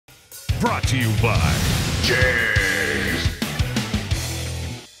Brought to you by JEGS.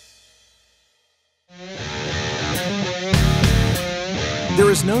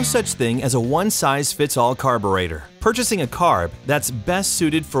 There is no such thing as a one-size-fits-all carburetor. Purchasing a carb that's best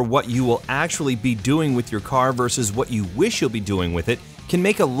suited for what you will actually be doing with your car versus what you wish you'll be doing with it can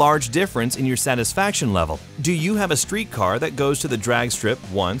make a large difference in your satisfaction level. Do you have a street car that goes to the drag strip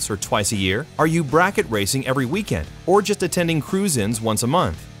once or twice a year? Are you bracket racing every weekend? Or just attending cruise-ins once a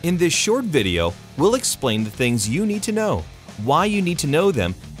month? In this short video, we'll explain the things you need to know, why you need to know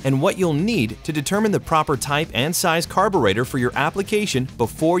them, and what you'll need to determine the proper type and size carburetor for your application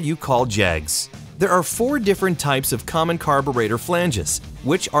before you call JEGS. There are 4 different types of common carburetor flanges,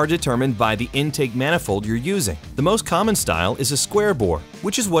 which are determined by the intake manifold you're using. The most common style is a square bore,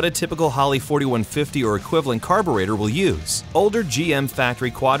 which is what a typical Holley 4150 or equivalent carburetor will use. Older GM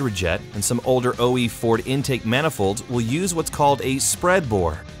factory Quadrajet and some older OE Ford intake manifolds will use what's called a spread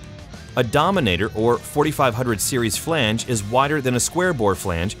bore. A Dominator or 4500 series flange is wider than a square bore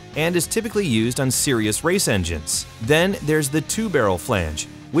flange and is typically used on serious race engines. Then there's the 2-barrel flange,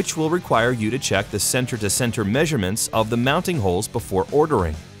 which will require you to check the center-to-center measurements of the mounting holes before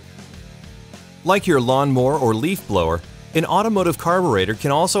ordering. Like your lawnmower or leaf blower, an automotive carburetor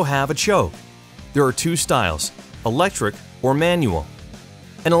can also have a choke. There are 2 styles, electric or manual.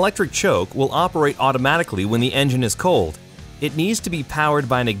 An electric choke will operate automatically when the engine is cold. It needs to be powered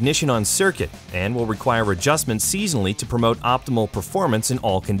by an ignition-on circuit and will require adjustments seasonally to promote optimal performance in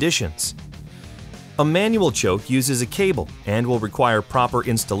all conditions. A manual choke uses a cable and will require proper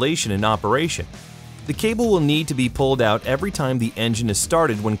installation and operation. The cable will need to be pulled out every time the engine is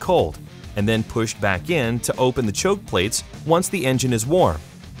started when cold, and then pushed back in to open the choke plates once the engine is warm.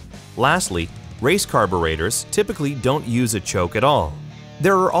 Lastly, race carburetors typically don't use a choke at all.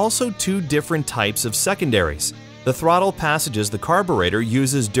 There are also 2 different types of secondaries. The throttle passages the carburetor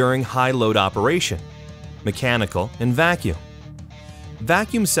uses during high-load operation, mechanical and vacuum.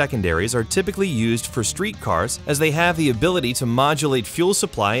 Vacuum secondaries are typically used for street cars as they have the ability to modulate fuel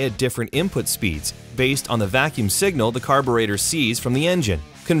supply at different input speeds based on the vacuum signal the carburetor sees from the engine.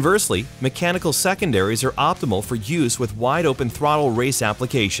 Conversely, mechanical secondaries are optimal for use with wide-open throttle race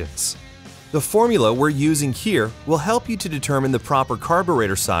applications. The formula we're using here will help you to determine the proper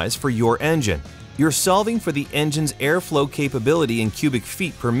carburetor size for your engine. You're solving for the engine's airflow capability in cubic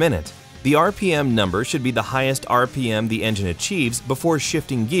feet per minute. The RPM number should be the highest RPM the engine achieves before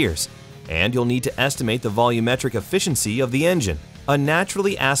shifting gears, and you'll need to estimate the volumetric efficiency of the engine. A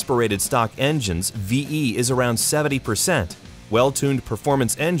naturally aspirated stock engine's VE is around 70%. Well-tuned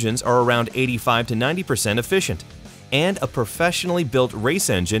performance engines are around 85 to 90% efficient, and a professionally built race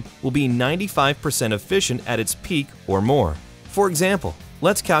engine will be 95% efficient at its peak or more. For example,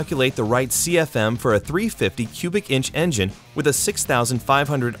 let's calculate the right CFM for a 350 cubic inch engine with a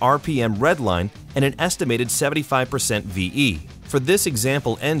 6,500 RPM redline and an estimated 75% VE. For this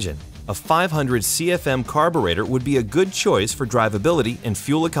example engine, a 500 CFM carburetor would be a good choice for drivability and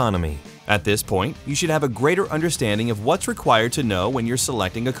fuel economy. At this point, you should have a greater understanding of what's required to know when you're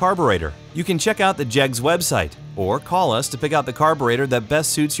selecting a carburetor. You can check out the JEGS website or call us to pick out the carburetor that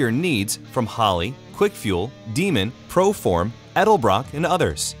best suits your needs from Holley, Quick Fuel, Demon, Proform, Edelbrock, and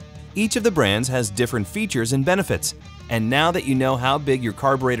others. Each of the brands has different features and benefits, and now that you know how big your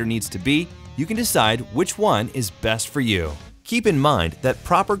carburetor needs to be, you can decide which one is best for you. Keep in mind that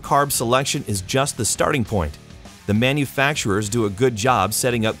proper carb selection is just the starting point. The manufacturers do a good job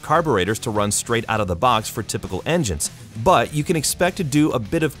setting up carburetors to run straight out of the box for typical engines, but you can expect to do a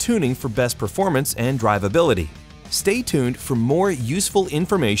bit of tuning for best performance and drivability. Stay tuned for more useful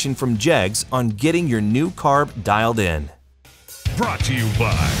information from JEGS on getting your new carb dialed in. Brought to you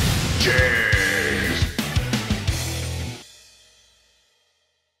by JEGS.